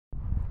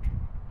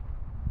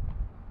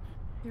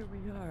Here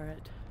we are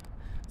at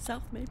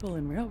South Maple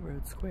and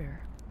Railroad Square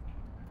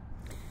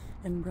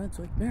in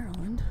Brunswick,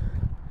 Maryland,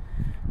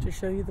 to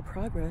show you the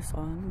progress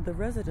on the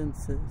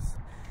residences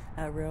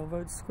at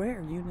Railroad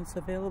Square. Units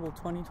available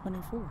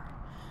 2024.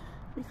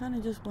 We kind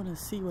of just want to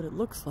see what it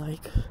looks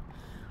like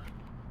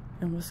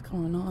and what's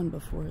going on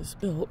before it's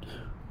built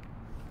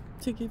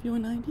to give you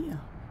an idea.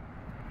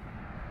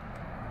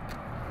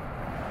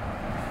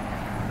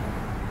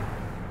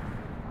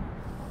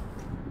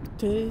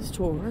 Today's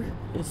tour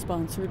is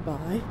sponsored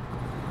by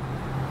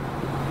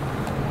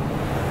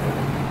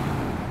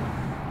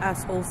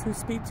assholes who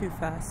speed too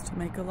fast to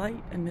make a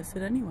light and miss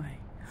it anyway.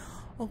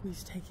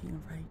 Always taking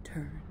a right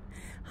turn.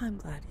 I'm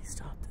glad he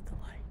stopped at the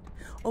light.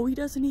 Oh, he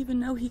doesn't even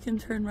know he can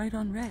turn right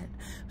on red.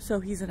 So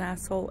he's an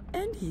asshole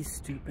and he's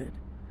stupid.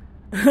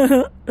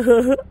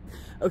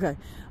 Okay,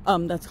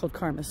 that's called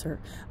karma, sir.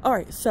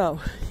 Alright, so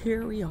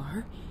here we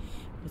are.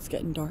 It's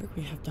getting dark.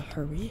 We have to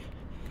hurry.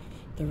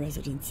 The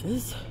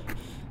residences.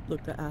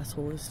 Look, the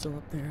asshole is still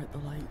up there at the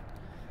light.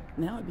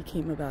 Now it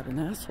became about an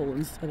asshole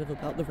instead of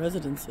about the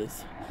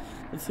residences.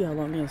 Let's see how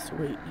long he has to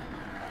wait.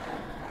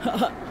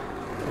 So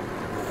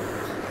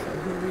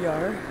here we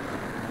are.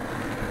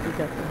 We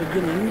got the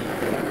beginning.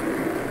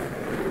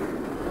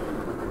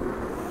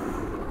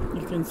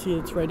 You can see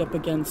it's right up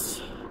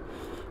against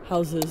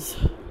houses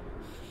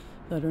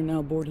that are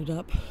now boarded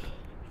up.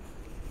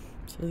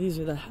 So these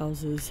are the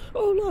houses.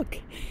 Oh, look,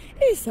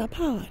 it's a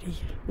party.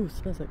 Ooh,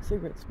 smells like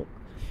cigarette smoke.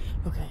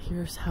 Okay,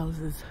 here's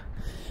houses.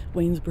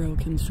 Waynesboro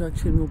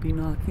Construction will be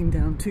knocking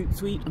down Toot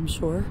Sweet, I'm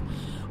sure.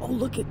 Oh,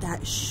 look at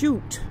that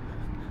chute.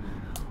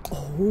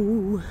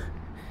 Oh,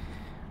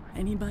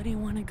 anybody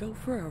want to go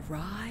for a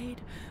ride?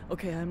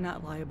 Okay, I'm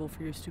not liable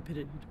for your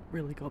stupidity.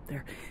 Really go up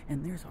there.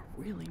 And there's a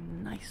really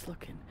nice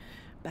looking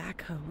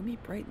backhoe. Let me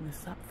brighten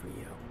this up for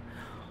you.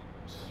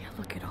 Yeah,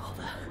 look at all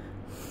the...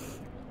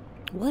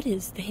 What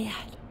is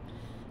that?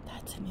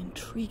 That's an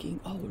intriguing...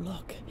 Oh,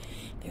 look.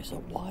 There's a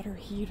water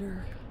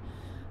heater.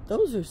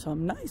 Those are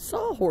some nice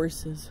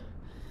sawhorses.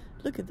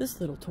 Look at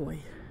this little toy.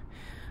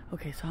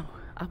 Okay, so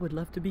I would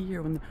love to be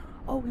here when the...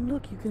 Oh, and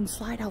look, you can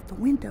slide out the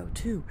window,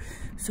 too.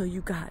 So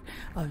you got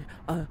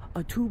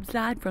a tube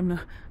slide from the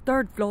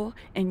 3rd floor,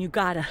 and you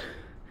got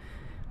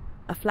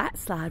a flat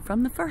slide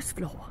from the 1st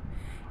floor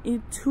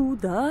into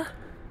the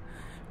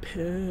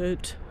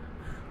pit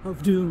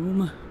of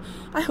doom.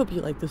 I hope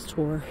you like this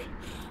tour.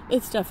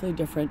 It's definitely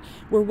different.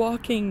 We're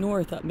walking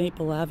north up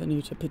Maple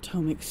Avenue to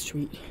Potomac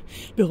Street,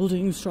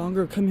 building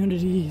stronger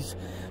communities,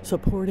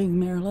 supporting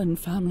Maryland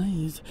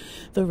families.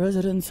 The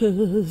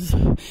residences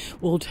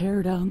will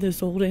tear down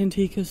this old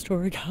antique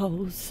historic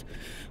house,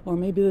 or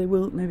maybe they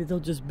will. Maybe they'll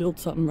just build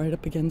something right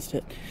up against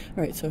it.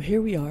 All right, so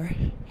here we are.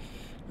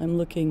 I'm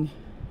looking,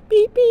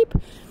 beep beep.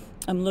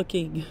 I'm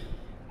looking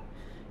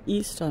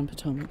east on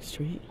Potomac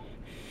Street.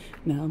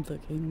 Now I'm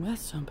looking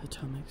west on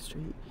Potomac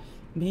Street.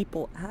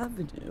 Maple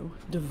Avenue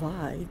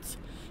divides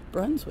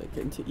Brunswick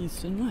into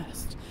east and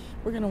west.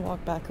 We're gonna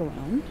walk back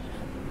around.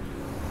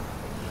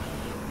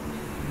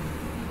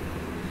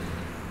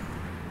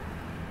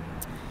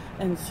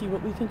 And see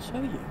what we can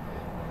show you.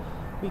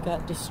 We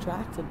got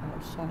distracted by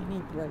shiny,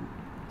 bright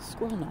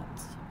squirrel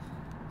nuts.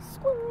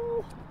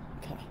 Squirrel!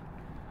 Okay.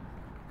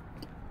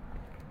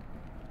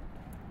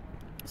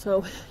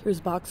 So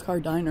here's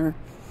Boxcar Diner.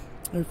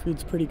 Their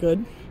food's pretty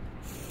good.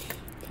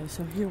 Okay,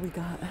 so here we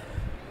got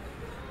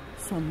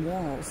some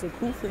walls. The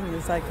cool thing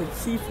is I could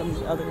see from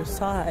the other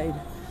side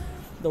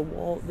the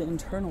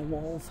internal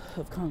walls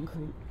of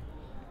concrete.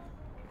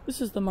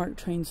 This is the MARC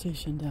train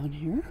station down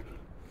here.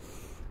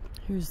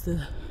 Here's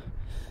the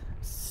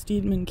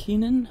Stedman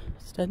Keenan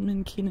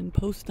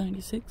Post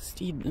 96,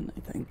 Stedman, I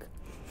think.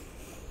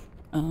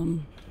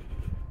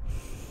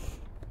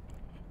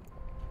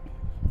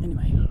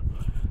 Anyway, all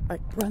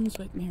right,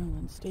 Brunswick,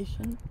 Maryland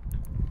Station.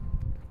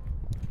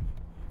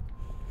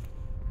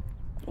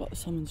 Oh,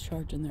 someone's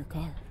charging their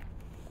car.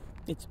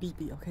 It's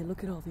beepy. Okay,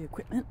 look at all the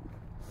equipment.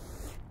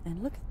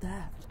 And look at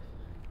that.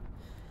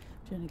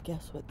 Do you want to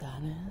guess what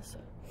that is?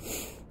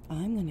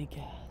 I'm going to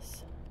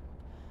guess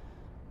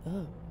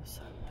those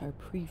are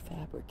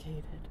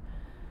prefabricated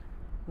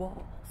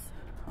walls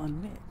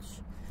on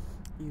which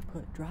you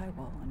put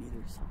drywall on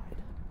either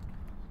side.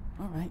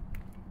 All right.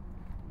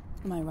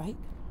 Am I right?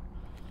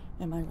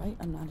 Am I right?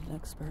 I'm not an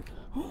expert.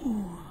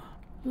 Oh,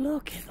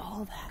 look at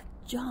all that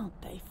junk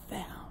they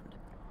found.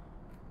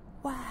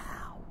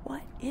 Wow,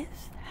 what is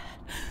that?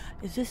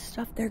 Is this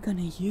stuff they're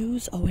gonna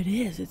use? Oh, it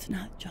is. It's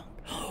not junk.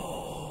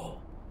 Oh,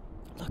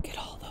 look at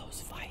all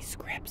those vice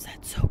grips.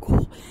 That's so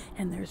cool.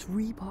 And there's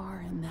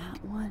rebar in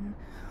that one.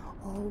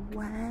 Oh,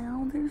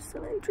 wow. There's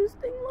some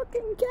interesting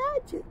looking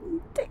gadget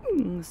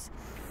things.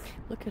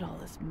 Look at all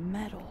this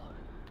metal.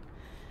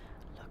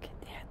 Look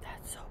at that.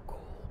 That's so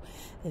cool.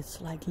 It's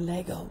like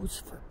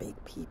Legos for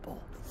big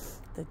people.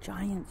 The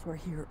Giants were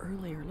here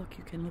earlier. Look,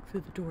 you can look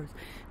through the doors.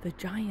 The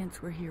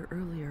Giants were here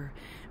earlier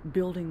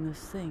building this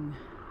thing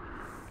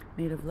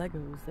made of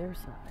Legos their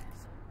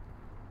size.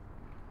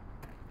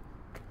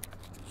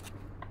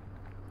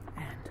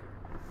 And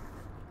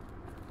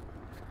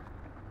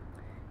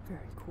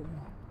very cool.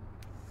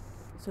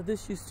 So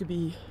this used to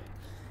be,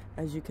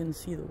 as you can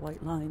see, the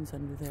white lines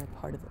under there,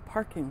 part of the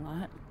parking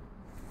lot.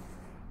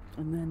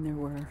 And then there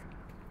was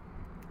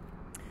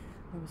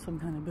some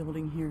kind of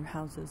building here,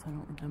 houses, I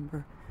don't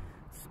remember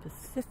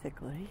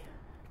specifically.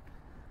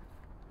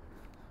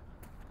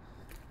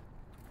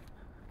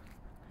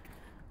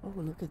 Oh,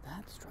 look at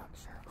that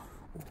structure.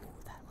 Oh,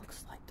 that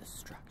looks like the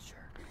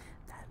structure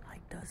that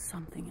like does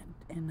something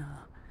in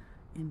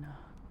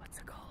what's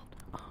it called?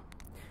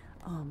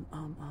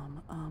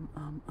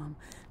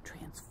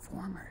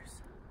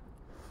 Transformers.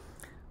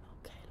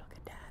 Okay, look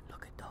at that.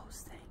 Look at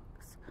those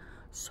things.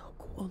 So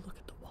cool. Oh, look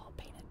at the wall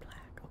painted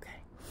black.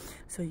 Okay.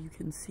 So you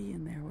can see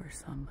in there where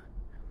some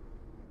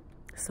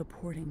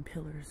supporting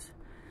pillars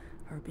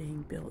are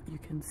being built. You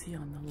can see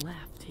on the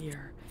left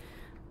here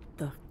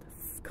the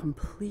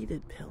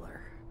completed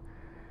pillar.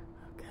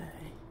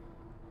 Okay.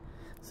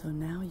 So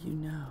now you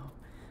know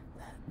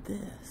that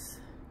this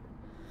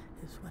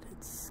is what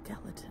its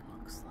skeleton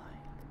looks like.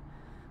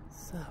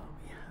 So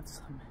we have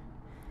some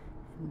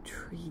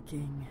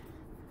intriguing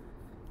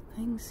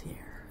things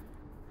here.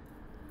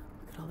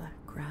 Look at all that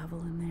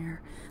gravel in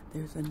there.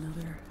 There's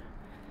another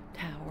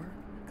tower,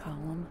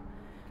 column.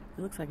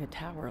 It looks like a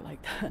tower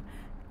like that.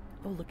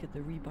 Oh, look at the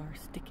rebar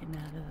sticking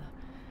out of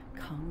the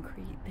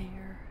concrete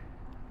there.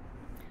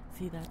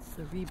 See, that's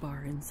the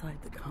rebar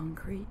inside the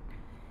concrete,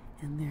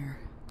 and there,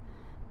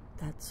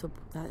 that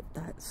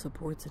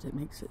supports it. It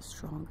makes it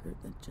stronger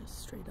than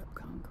just straight up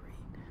concrete.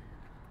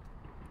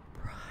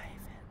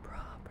 Private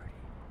property.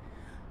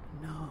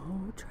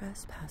 No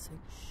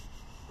trespassing. Shh.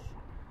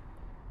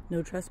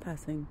 No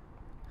trespassing.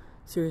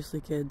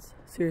 Seriously, kids.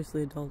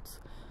 Seriously, adults.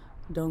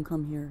 Don't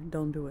come here.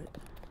 Don't do it.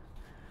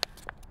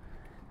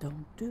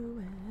 Don't do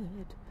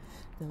it.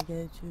 They'll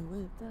get you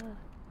with the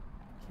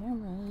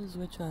cameras,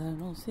 which I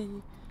don't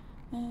see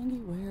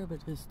anywhere,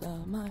 but it's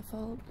not my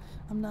fault.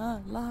 I'm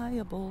not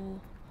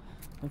liable.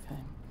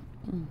 Okay.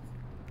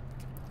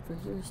 For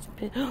your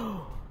stupid.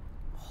 Oh,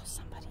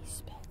 somebody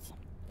spilled some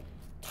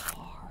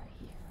tar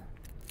here.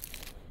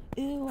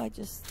 Ew, I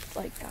just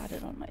like got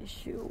it on my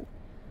shoe.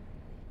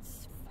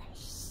 It's fresh,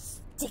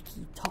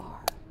 sticky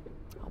tar.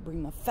 I'll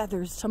bring the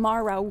feathers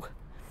tomorrow.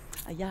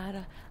 A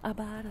yada, a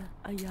bada,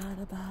 a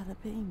yada, bada,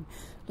 bing.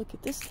 Look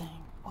at this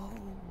thing. Oh,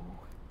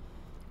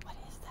 what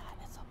is that?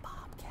 It's a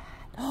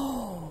bobcat.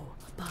 Oh,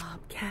 a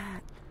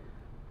bobcat.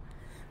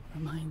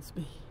 Reminds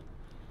me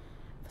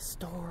of a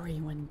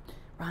story when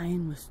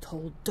Ryan was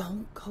told,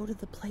 don't go to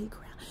the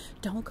playground.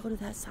 Don't go to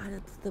that side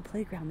of the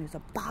playground. There's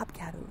a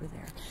bobcat over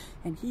there.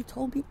 And he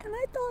told me, and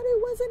I thought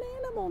it was an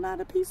animal, not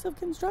a piece of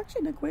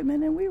construction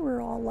equipment. And we were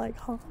all like,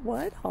 huh?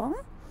 What? Huh?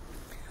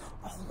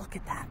 Oh, look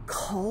at that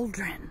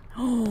cauldron.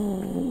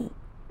 Oh,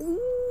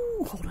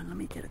 ooh. Hold on, let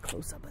me get a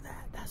close-up of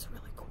that. That's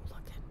really cool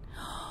looking.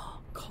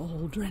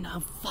 Cauldron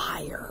of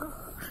fire.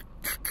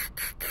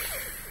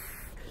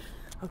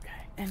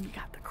 Okay, and you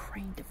got the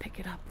crane to pick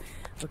it up.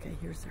 Okay,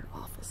 here's their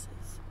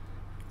offices.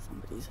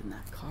 Somebody's in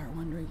that car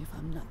wondering if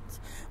I'm nuts.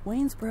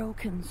 Waynesboro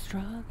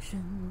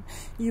Construction,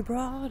 you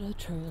brought a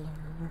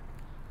trailer.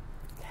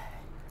 Okay.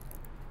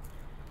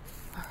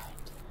 All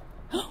right.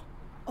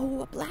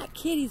 Oh, a black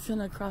kitty's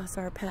gonna cross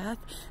our path.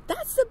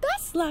 That's the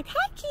best luck.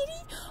 Hi,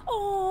 kitty.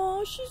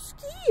 Oh, she's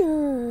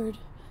scared.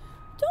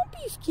 Don't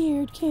be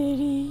scared,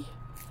 kitty.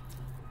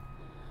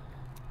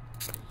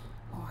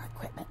 More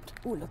equipment.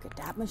 Oh, look at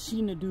that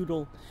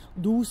machine-a-doodle.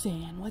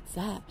 Doosan, what's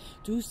that?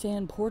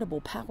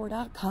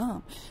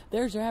 DoosanPortablePower.com.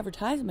 There's your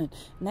advertisement.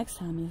 Next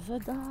time is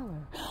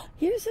 $1.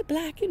 Here's a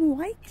black and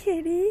white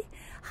kitty.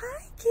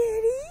 Hi,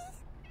 kitty.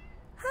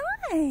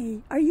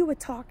 Hi. Are you a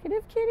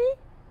talkative kitty?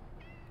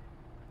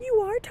 You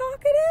are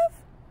talkative?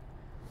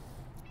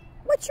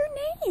 What's your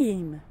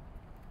name?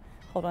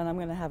 Hold on, I'm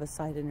going to have a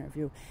side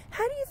interview.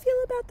 How do you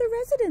feel about the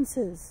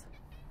residences?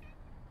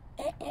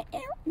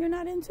 You're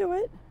not into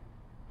it?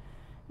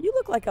 You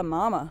look like a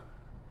mama.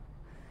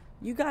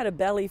 You got a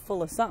belly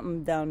full of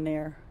something down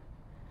there.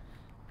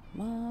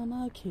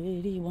 Mama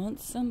kitty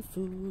wants some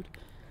food.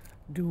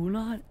 Do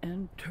not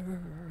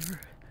enter.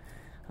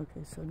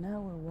 Okay, so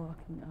now we're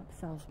walking up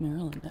South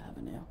Maryland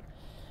Avenue,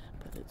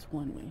 but it's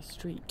one-way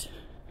street.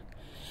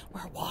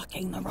 We're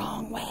walking the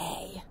wrong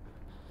way.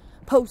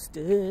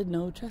 Posted,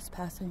 no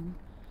trespassing.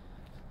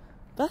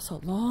 That's a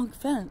long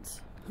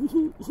fence.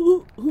 Okay,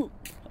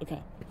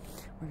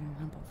 we're gonna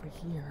jump over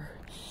here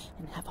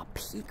and have a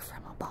peek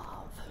from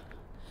above.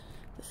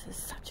 This is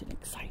such an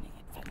exciting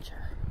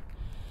adventure.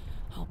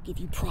 I'll give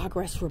you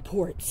progress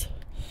reports.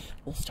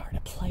 We'll start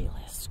a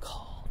playlist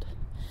called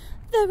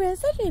The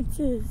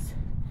Residences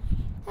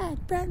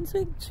at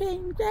Brunswick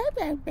Train.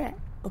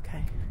 Okay. Look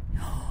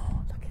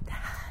at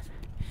that.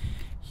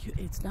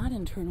 It's not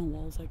internal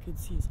walls I could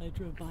see as I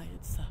drove by.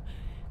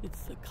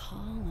 It's the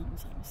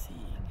columns I'm seeing.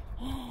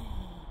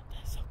 Oh,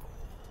 that's so cool.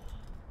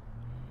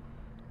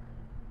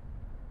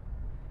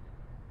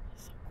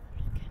 That's so cool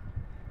looking.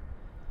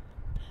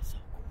 That's so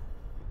cool.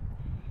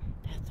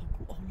 That's so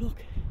cool. Oh,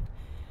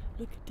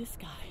 look at this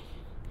guy.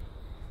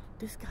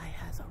 This guy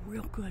has a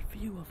real good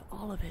view of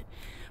all of it,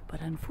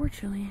 but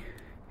unfortunately,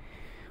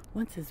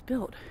 once it's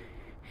built,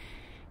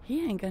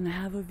 he ain't gonna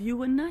have a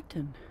view of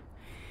nothing.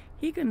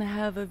 He gonna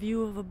have a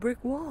view of a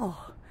brick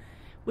wall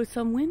with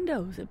some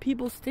windows and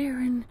people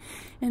staring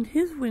in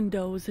his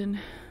windows, and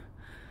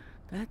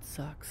that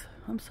sucks.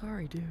 I'm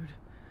sorry, dude.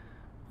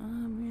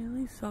 I'm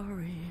really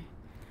sorry.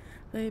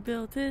 They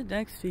built it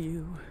next to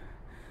you,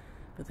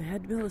 but they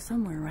had to build it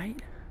somewhere,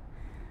 right?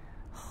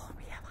 Oh,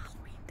 we have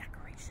Halloween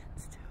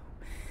decorations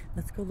too.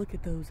 Let's go look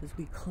at those as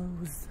we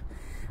close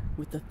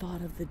with the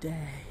thought of the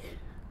day.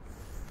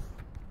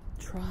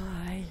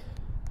 Try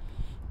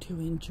to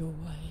enjoy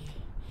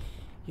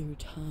your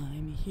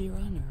time here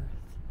on Earth,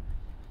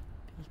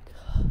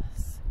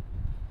 because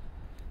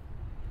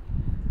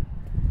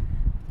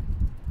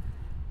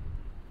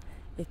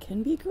it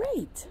can be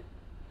great.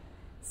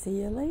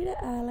 See you later,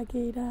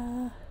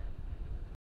 alligator.